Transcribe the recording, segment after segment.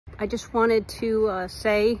I just wanted to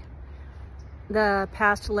say the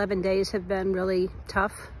past 11 days have been really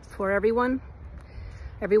tough for everyone.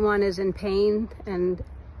 Everyone is in pain and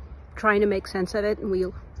trying to make sense of it, and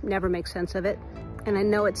we'll never make sense of it. And I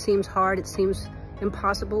know it seems hard, it seems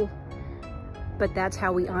impossible, but that's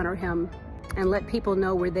how we honor him and let people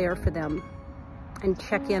know we're there for them and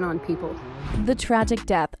check in on people. The tragic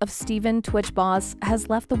death of Stephen Twitch Boss has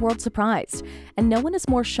left the world surprised, and no one is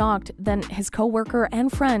more shocked than his coworker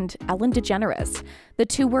and friend, Ellen DeGeneres. The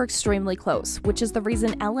two were extremely close, which is the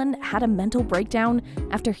reason Ellen had a mental breakdown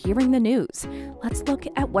after hearing the news. Let's look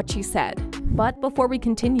at what she said. But before we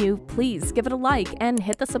continue, please give it a like and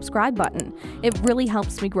hit the subscribe button. It really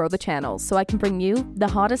helps me grow the channel so I can bring you the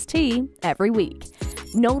hottest tea every week.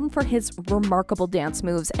 Known for his remarkable dance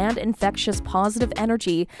moves and infectious positive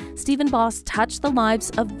energy, Stephen Boss touched the lives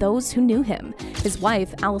of those who knew him. His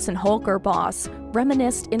wife, Allison Holker Boss,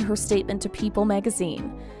 reminisced in her statement to People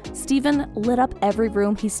magazine. Stephen lit up every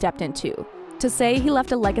room he stepped into. To say he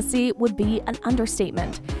left a legacy would be an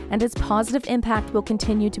understatement, and his positive impact will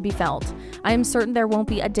continue to be felt. I am certain there won't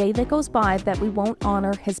be a day that goes by that we won't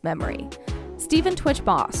honor his memory. Stephen Twitch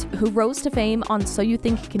Boss, who rose to fame on So You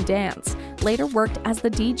Think You Can Dance, later worked as the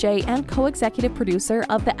DJ and co-executive producer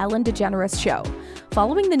of The Ellen DeGeneres Show.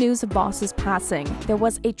 Following the news of Boss's passing, there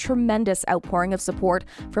was a tremendous outpouring of support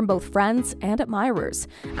from both friends and admirers.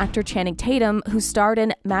 Actor Channing Tatum, who starred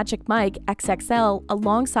in Magic Mike XXL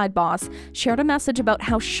alongside Boss, shared a message about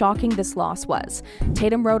how shocking this loss was.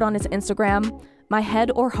 Tatum wrote on his Instagram, "My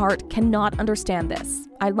head or heart cannot understand this.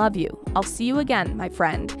 I love you. I'll see you again, my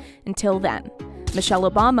friend. Until then." Michelle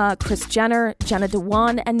Obama, Kris Jenner, Jenna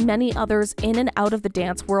Dewan, and many others in and out of the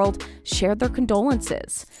dance world shared their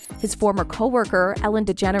condolences. His former coworker, Ellen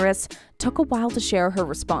DeGeneres, took a while to share her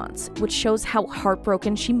response, which shows how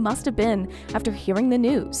heartbroken she must have been after hearing the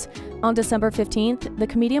news. On December 15th, the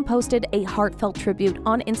comedian posted a heartfelt tribute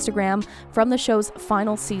on Instagram from the show's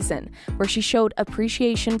final season, where she showed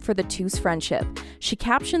appreciation for the two's friendship. She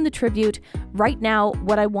captioned the tribute, "Right now,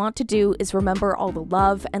 what I want to do is remember all the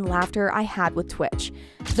love and laughter I had with Twitch."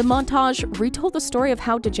 The montage retold the story of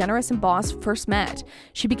how DeGeneres and Boss first met.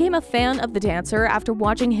 She became a fan of the dancer after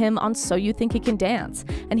watching him on So You Think You Can Dance,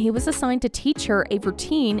 and he was assigned to teach her a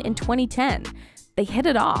routine in 2010. They hit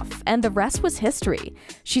it off, and the rest was history.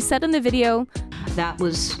 She said in the video, That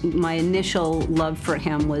was my initial love for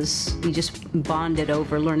him, was we just bonded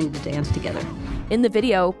over learning to dance together. In the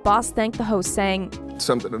video, Boss thanked the host, saying,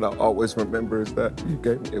 "Something that I always remember is that you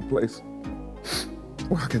gave me a place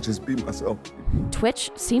where I can just be myself."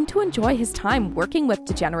 Twitch seemed to enjoy his time working with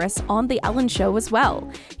DeGeneres on The Ellen Show as well.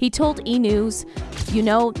 He told E! News, "You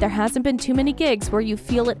know, there hasn't been too many gigs where you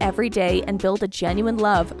feel it every day and build a genuine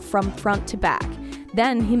love from front to back."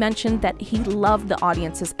 Then he mentioned that he loved the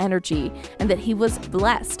audience's energy and that he was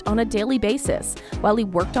blessed on a daily basis while he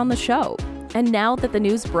worked on the show. And now that the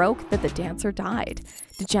news broke that the dancer died,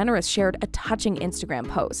 DeGeneres shared a touching Instagram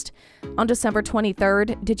post. On December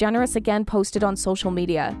 23rd, DeGeneres again posted on social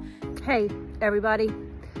media, "Hey, everybody.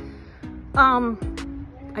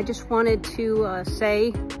 I just wanted to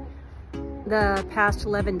say the past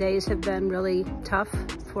 11 days have been really tough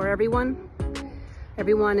for everyone.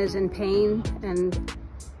 Everyone is in pain and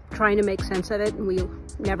trying to make sense of it, and we'll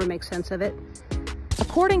never make sense of it."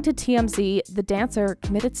 According to TMZ, the dancer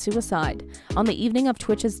committed suicide. On the evening of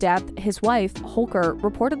Twitch's death, his wife, Holker,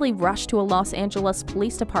 reportedly rushed to a Los Angeles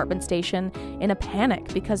Police Department station in a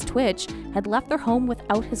panic because Twitch had left their home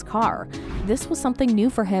without his car. This was something new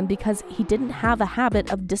for him because he didn't have a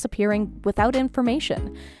habit of disappearing without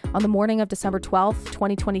information. On the morning of December 12th,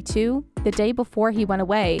 2022, the day before he went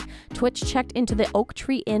away, Twitch checked into the Oak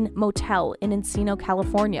Tree Inn motel in Encino,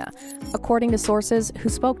 California, according to sources who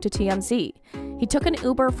spoke to TMZ. He took an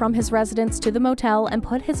Uber from his residence to the motel and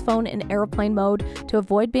put his phone in airplane mode to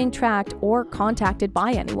avoid being tracked or contacted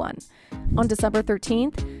by anyone. On December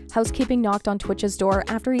 13th, housekeeping knocked on Twitch's door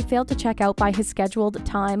after he failed to check out by his scheduled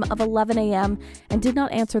time of 11 a.m. and did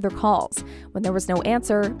not answer their calls. When there was no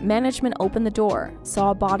answer, management opened the door,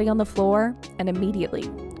 saw a body on the floor, and immediately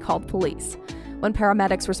called police. When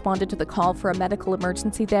paramedics responded to the call for a medical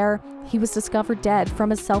emergency there, he was discovered dead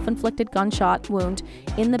from a self-inflicted gunshot wound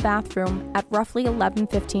in the bathroom at roughly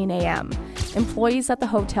 11:15 a.m. Employees at the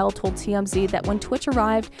hotel told TMZ that when Twitch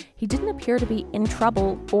arrived, he didn't appear to be in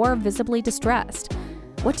trouble or visibly distressed.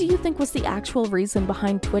 What do you think was the actual reason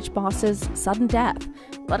behind Twitch Boss's sudden death?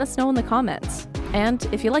 Let us know in the comments. And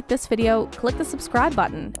if you like this video, click the subscribe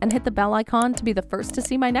button and hit the bell icon to be the first to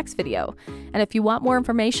see my next video. And if you want more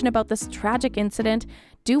information about this tragic incident,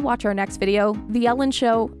 do watch our next video, The Ellen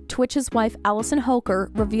Show. Twitch's wife Allison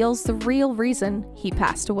Holker reveals the real reason he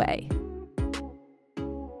passed away.